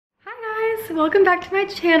welcome back to my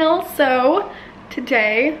channel. So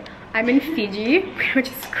today I'm in Fiji, which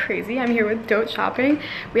is crazy. I'm here with Dote Shopping.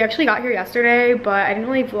 We actually got here yesterday, but I didn't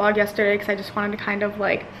really vlog yesterday because I just wanted to kind of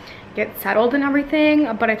like get settled and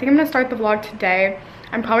everything. But I think I'm gonna start the vlog today.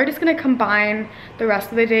 I'm probably just gonna combine the rest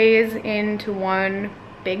of the days into one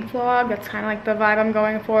big vlog. That's kind of like the vibe I'm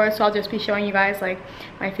going for. So I'll just be showing you guys like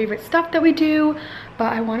my favorite stuff that we do.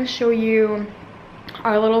 But I want to show you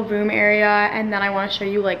our little room area, and then I want to show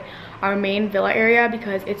you like our main villa area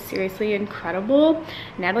because it's seriously incredible.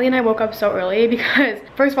 Natalie and I woke up so early because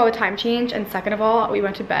first of all the time change, and second of all we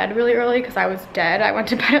went to bed really early because I was dead. I went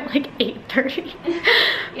to bed at like 8:30.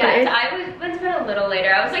 Yeah, I went to bed a little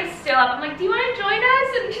later. I was like still up. I'm like, do you want to join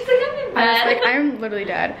us? And she's like, I'm in bed. I was like, I'm literally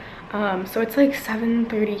dead. So it's like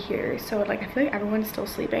 7:30 here, so like I feel like everyone's still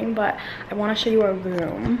sleeping, but I want to show you our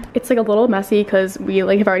room. It's like a little messy because we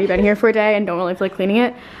like have already been here for a day and don't really feel like cleaning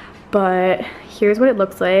it, but here's what it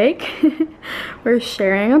looks like. We're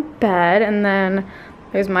sharing a bed, and then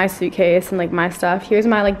there's my suitcase and like my stuff. Here's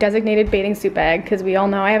my like designated bathing suit bag because we all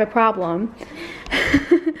know I have a problem.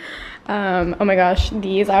 Oh my gosh,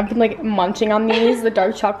 these, I've been like munching on these, the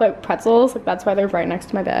dark chocolate pretzels, like that's why they're right next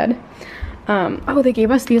to my bed. Oh, they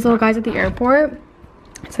gave us these little guys at the airport.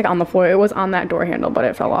 It's like on the floor. It was on that door handle, but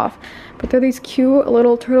it fell off. But they're these cute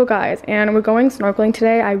little turtle guys, and we're going snorkeling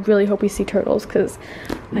today. I really hope we see turtles because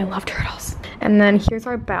I love turtles. And then here's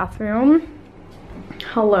our bathroom.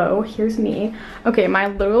 Hello, here's me. Okay, my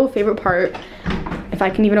little favorite part, if I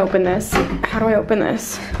can even open this. How do I open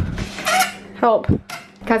this? Help.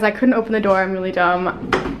 Because I couldn't open the door, I'm really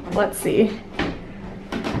dumb. Let's see.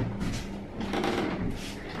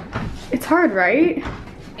 It's hard, right?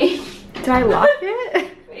 Did I lock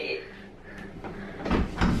it? Wait.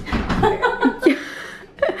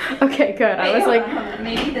 Okay, good. I was like, hold on.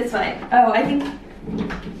 Maybe this way. Oh, I think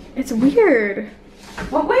it's weird.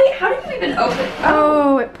 Well, wait, how did you even open it?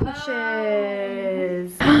 Oh, it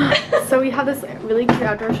pushes. So we have this really cute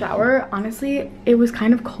outdoor shower. Honestly, it was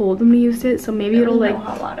kind of cold when we used it, so maybe it'll like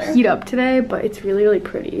heat up today, but it's really, really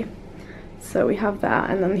pretty. So we have that,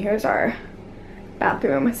 and then here's our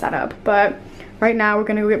bathroom setup. But right now we're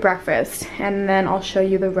gonna go get breakfast, and then I'll show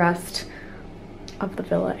you the rest of the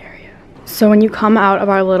villa area. So when you come out of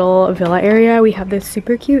our little villa area, we have this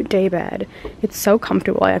super cute day bed. It's so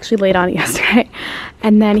comfortable. I actually laid on it yesterday.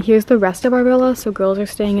 And then here's the rest of our villa. So girls are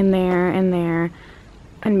staying in there and there,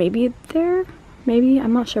 and maybe there, maybe,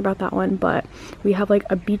 I'm not sure about that one, but we have like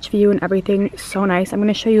a beach view and everything. So nice. I'm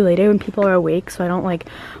gonna show you later when people are awake so I don't like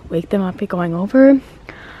wake them up by going over.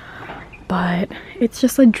 But it's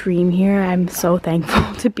just a dream here. I'm so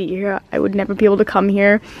thankful to be here. I would never be able to come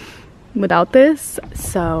here without this.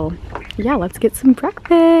 So yeah, let's get some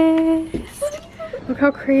breakfast. Look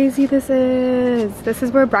how crazy this is. This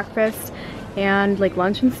is where breakfast and like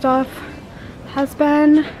lunch and stuff has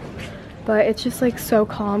been. But it's just like so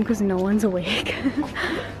calm because no one's awake.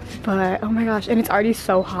 But oh my gosh, and it's already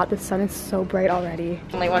so hot. The sun is so bright already.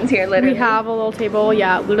 Only ones here, literally. We have a little table.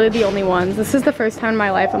 Yeah, literally the only ones. This is the first time in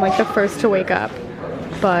my life I'm like the first to wake up.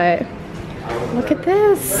 But look at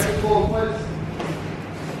this.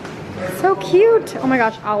 So cute. Oh my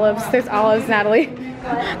gosh, olives. There's olives, Natalie.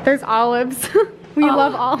 What? There's olives. We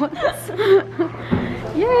love olives.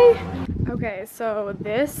 Yay. Okay, so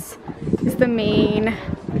this is the main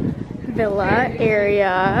villa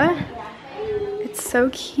area. It's so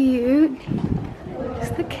cute.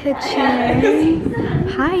 There's the kitchen.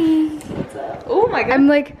 Hi. Oh my god. I'm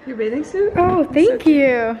like, your bathing suit? Oh, thank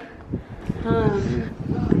you.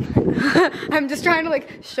 I'm just trying to like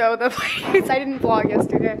show the place. I didn't vlog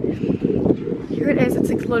yesterday. Here it is. It's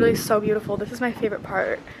like literally so beautiful. This is my favorite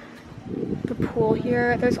part. The pool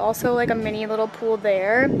here. There's also like a mini little pool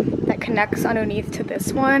there that connects underneath to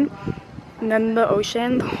this one. And then the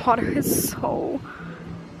ocean. The water is so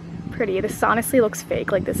pretty. This honestly looks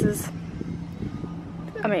fake. Like this is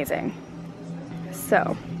amazing.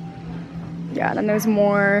 So yeah, then there's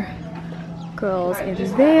more girls in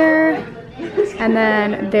there, and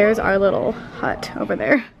then there's our little hut over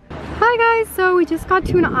there. Hi guys, so we just got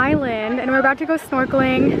to an island and we're about to go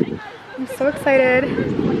snorkeling. I'm so excited.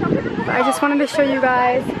 But I just wanted to show you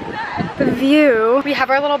guys the view. We have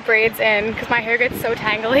our little braids in because my hair gets so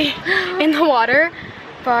tangly in the water,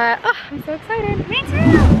 but I'm so excited. Me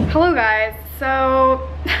too. Hello guys, so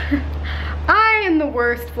I am the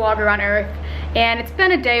worst vlogger on earth, and it's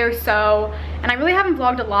been a day or so and I really haven't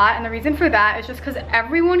vlogged a lot, and the reason for that is just because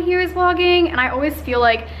everyone here is vlogging, and I always feel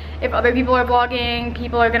like if other people are vlogging,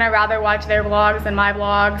 people are gonna rather watch their vlogs than my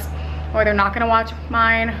vlogs, or they're not gonna watch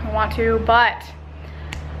mine or want to. But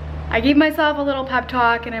I gave myself a little pep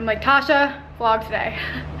talk and I'm like, Tasha, vlog today.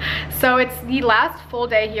 So it's the last full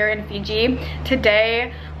day here in Fiji.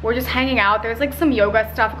 Today we're just hanging out. There's like some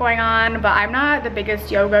yoga stuff going on, but I'm not the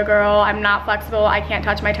biggest yoga girl. I'm not flexible. I can't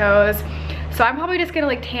touch my toes. So I'm probably just gonna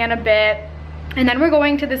like tan a bit. And then we're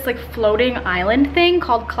going to this like floating island thing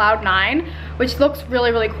called Cloud 9, which looks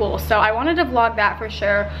really, really cool. So I wanted to vlog that for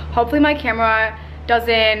sure. Hopefully my camera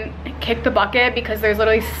doesn't kick the bucket because there's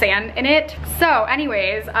literally sand in it. So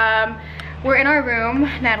anyways, we're in our room,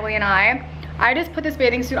 Natalie and I just put this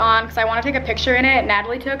bathing suit on because I want to take a picture in it.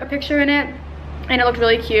 Natalie took a picture in it and it looked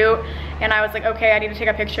really cute. And I was like, okay, I need to take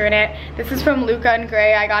a picture in it. This is from Luca and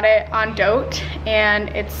Gray. I got it on Dote and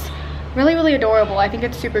it's really, really adorable. I think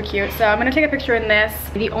it's super cute. So I'm gonna take a picture in this.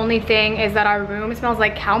 The only thing is that our room smells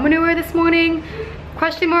like cow manure this morning.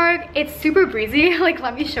 Question mark. It's super breezy. Like,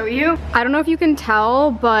 let me show you. I don't know if you can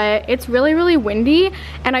tell, but it's really, really windy.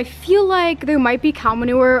 And I feel like there might be cow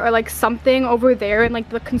manure or like something over there in like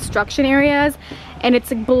the construction areas. And it's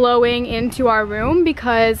like blowing into our room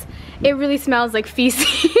because it really smells like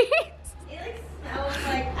feces.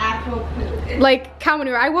 Like cow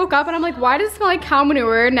manure. I woke up and I'm like, why does it smell like cow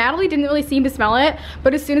manure? Natalie didn't really seem to smell it,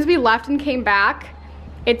 but as soon as we left and came back,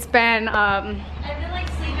 it's been I've been like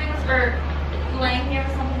sleeping or laying here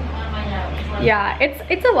with something on my nose. Yeah,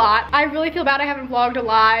 it's a lot. I really feel bad I haven't vlogged a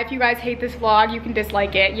lot. If you guys hate this vlog, you can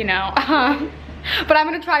dislike it, you know. But I'm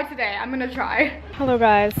gonna try today. I'm gonna try. Hello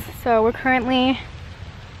guys. So we're currently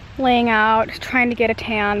laying out, trying to get a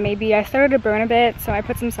tan. Maybe I started to burn a bit, so I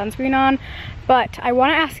put some sunscreen on. But I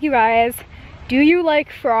want to ask you guys, do you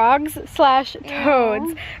like frogs slash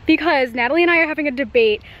toads? Because Natalie and I are having a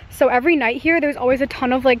debate. So every night here, there's always a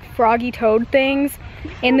ton of like froggy toad things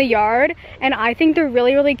in the yard. And I think they're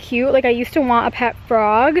really, really cute. Like I used to want a pet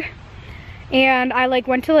frog. And I like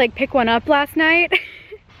went to like pick one up last night.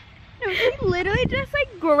 No, she literally just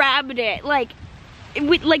like grabbed it. Like,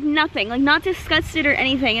 with like nothing. Like not disgusted or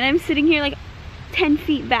anything. And I'm sitting here like 10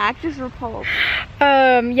 feet back, just repulsed.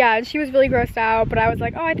 Yeah, she was really grossed out, but I was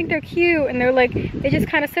like, oh, I think they're cute, and they're like, they just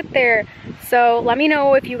kind of sit there. So let me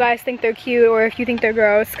know if you guys think they're cute or if you think they're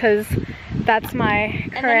gross, because that's my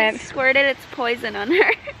current. And then it squirted its poison on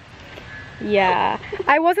her. Yeah,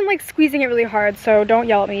 I wasn't like squeezing it really hard, so don't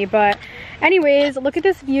yell at me. But anyways, look at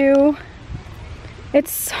this view.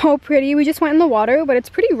 It's so pretty. We just went in the water, but it's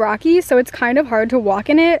pretty rocky, so it's kind of hard to walk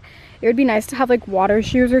in it. It would be nice to have like water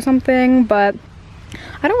shoes or something, but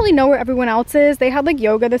I don't really know where everyone else is. They had like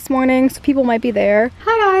yoga this morning, so people might be there.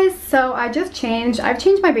 Hi guys, so I just changed. I've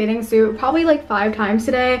changed my bathing suit probably like 5 times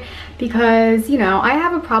today because, you know, I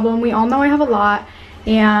have a problem. We all know I have a lot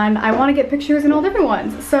and I want to get pictures in all different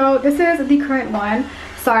ones. So this is the current one.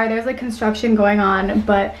 Sorry, there's like construction going on,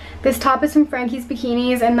 but this top is from Frankie's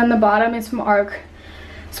Bikinis and then the bottom is from Arc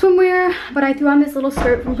Swimwear. But I threw on this little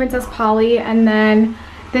skirt from Princess Polly and then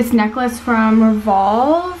this necklace from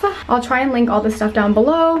Revolve. I'll try and link all this stuff down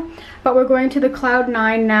below, but we're going to the Cloud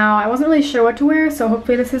 9 now. I wasn't really sure what to wear, so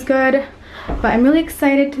hopefully this is good, but I'm really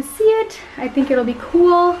excited to see it. I think it'll be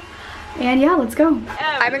cool, and yeah, let's go.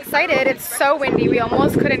 I'm excited. It's so windy. We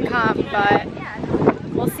almost couldn't come, but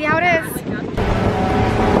we'll see how it is.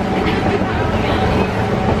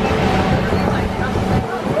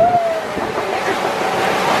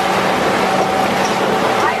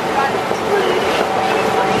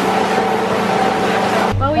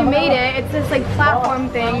 It's this like platform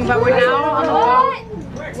thing, but we're now on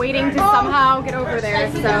the boat waiting to somehow get over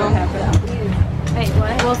there, so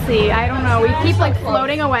we'll see. I don't know. We keep like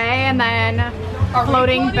floating away and then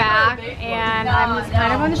floating back, and I'm just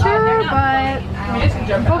kind of unsure, but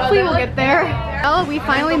hopefully we'll get there. Well, we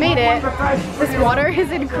finally made it. This water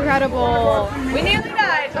is incredible. We nearly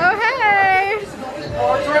died. Oh, hey!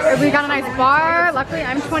 We got a nice bar. Luckily,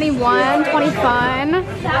 I'm 21, 20 fun,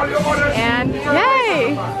 and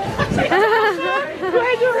yay!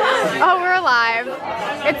 Oh, we're alive.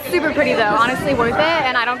 It's super pretty though, honestly worth it,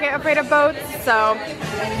 and I don't get afraid of boats, so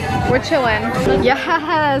we're chilling.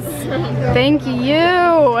 Yes! Thank you!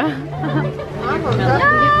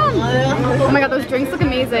 Oh my god, those drinks look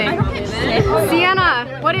amazing.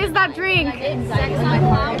 Sienna, what is that drink?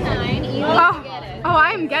 Oh,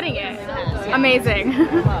 I am getting it. Amazing.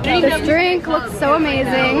 This drink looks so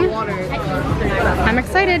amazing. I'm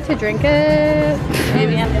excited to drink it.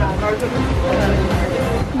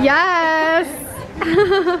 Yes!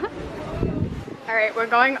 Alright, we're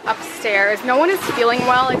going upstairs. No one is feeling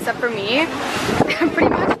well except for me. Pretty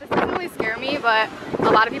much, this doesn't really scare me, but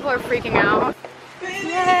a lot of people are freaking out.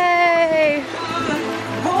 Yay!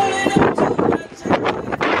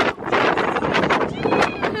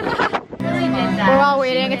 We're all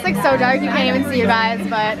waiting. It's like so dark you can't even see you guys,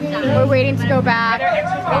 but we're waiting to go back.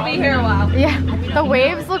 We'll be here a while. Yeah. The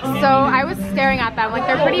waves look so, I was staring at them, like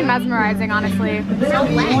they're pretty mesmerizing, honestly. I'm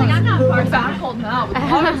not far, so I'm cold now.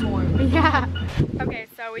 Yeah. Okay,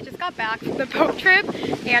 so we just got back from the boat trip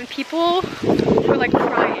and people were like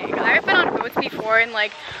crying. I've been on boats before in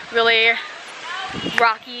like really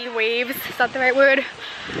rocky waves, is that the right word?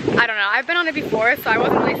 I don't know, I've been on it before, so I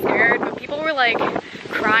wasn't really scared, but people were like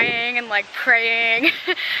crying and like praying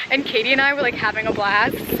and Katie and I were like having a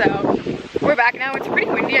blast. So we're back now. It's pretty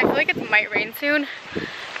windy. I feel like it might rain soon,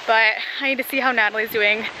 but I need to see how Natalie's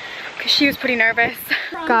doing because she was pretty nervous.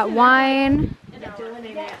 Got wine,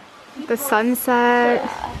 the sunset,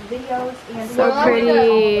 so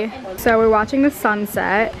pretty. So we're watching the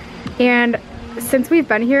sunset, and since we've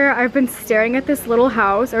been here, I've been staring at this little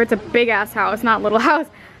house, or it's a big ass house, not little house,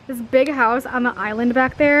 this big house on the island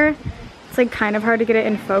back there. It's like kind of hard to get it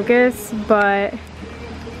in focus, but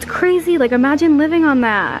it's crazy. Like imagine living on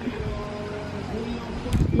that.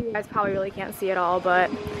 You guys probably really can't see it all, but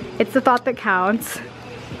it's the thought that counts.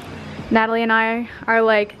 Natalie and I are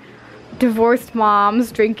like divorced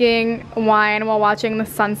moms drinking wine while watching the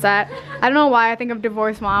sunset. I don't know why I think of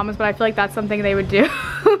divorced moms, but I feel like that's something they would do.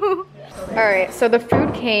 Alright, so the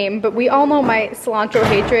food came, but we all know my cilantro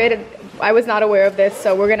hatred. I was not aware of this,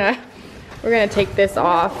 so we're gonna take this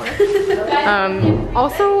off.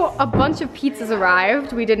 Also, a bunch of pizzas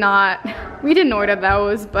arrived. We didn't order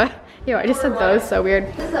those, but yo, I just said those, so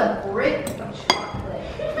weird. This is a brick of chocolate.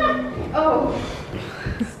 Oh.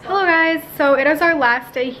 Hello guys, so it is our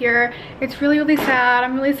last day here. It's really, really sad.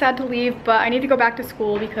 I'm really sad to leave, but I need to go back to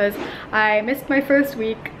school because I missed my first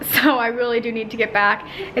week, so I really do need to get back.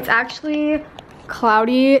 It's actually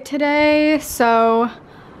cloudy today, so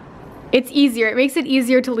it's easier. It makes it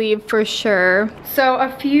easier to leave for sure. So a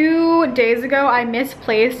few days ago, I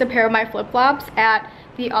misplaced a pair of my flip-flops at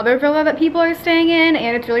the other villa that people are staying in,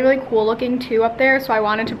 and it's really, really cool looking too up there, so I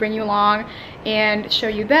wanted to bring you along and show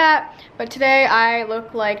you that. But today I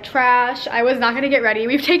look like trash. I was not gonna get ready.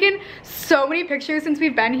 We've taken so many pictures since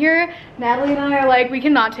we've been here. Natalie and I are like, we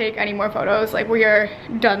cannot take any more photos. Like, we are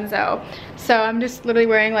donezo. So I'm just literally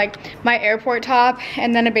wearing like my airport top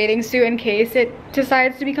and then a bathing suit in case it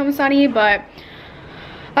decides to become sunny, but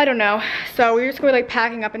I don't know. So we're just going like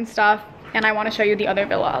packing up and stuff, and I want to show you the other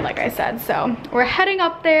villa, like I said. So we're heading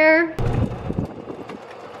up there.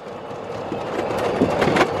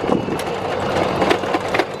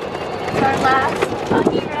 Our last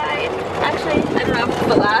buggy ride. Actually, I don't know if it's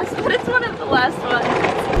the last, but it's one of the last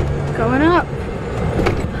ones. Going up.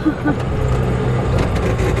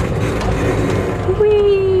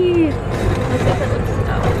 Whee! Let's see if it looks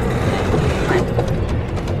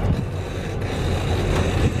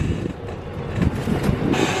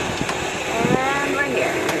And we're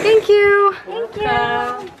here. Thank you. Thank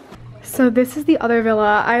you. So this is the other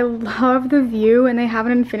villa. I love the view, and they have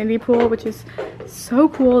an infinity pool, which is so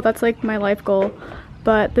cool. That's like my life goal.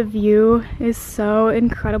 But the view is so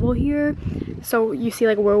incredible here. So you see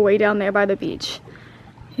like we're way down there by the beach,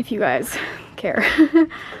 if you guys care.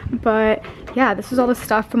 But yeah, this is all the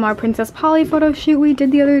stuff from our Princess Polly photo shoot we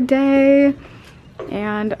did the other day.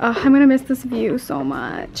 And I'm gonna miss this view so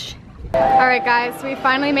much. All right guys, so we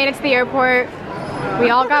finally made it to the airport. We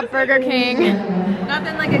all got Burger King.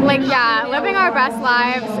 Nothing like yeah, living our best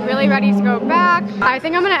lives, really ready to go back. I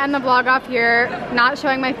think I'm gonna end the vlog off here, not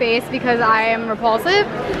showing my face because I am repulsive,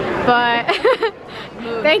 but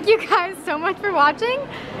thank you guys so much for watching,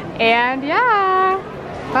 and yeah,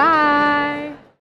 bye.